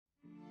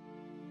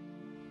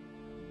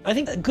I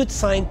think a good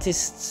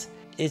scientist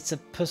is a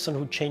person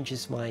who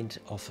changes his mind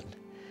often.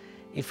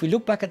 If we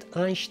look back at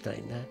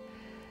Einstein,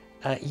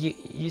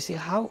 you see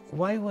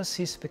why was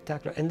he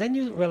spectacular? And then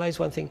you realize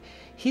one thing,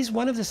 he's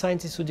one of the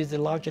scientists who did the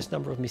largest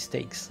number of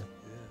mistakes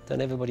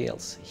than everybody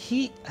else.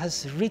 He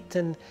has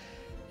written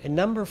a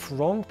number of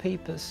wrong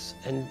papers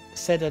and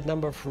said a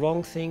number of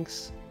wrong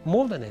things,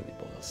 more than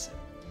everybody else.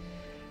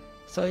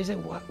 So you say,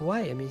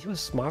 why? I mean, he was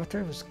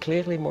smarter, he was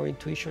clearly more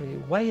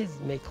intuitive. Why did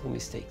he make all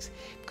mistakes?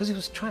 Because he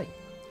was trying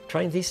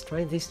this,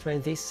 trying this,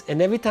 trying this.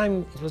 And every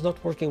time it was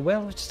not working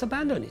well, just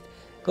abandon it,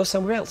 go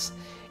somewhere else.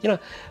 You know,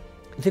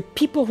 the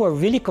people who are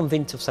really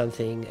convinced of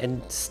something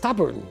and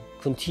stubborn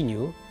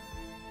continue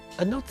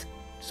are not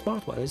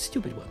smart ones, they're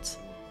stupid ones.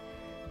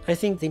 I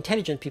think the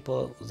intelligent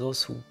people are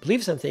those who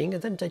believe something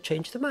and then they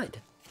change their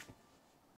mind.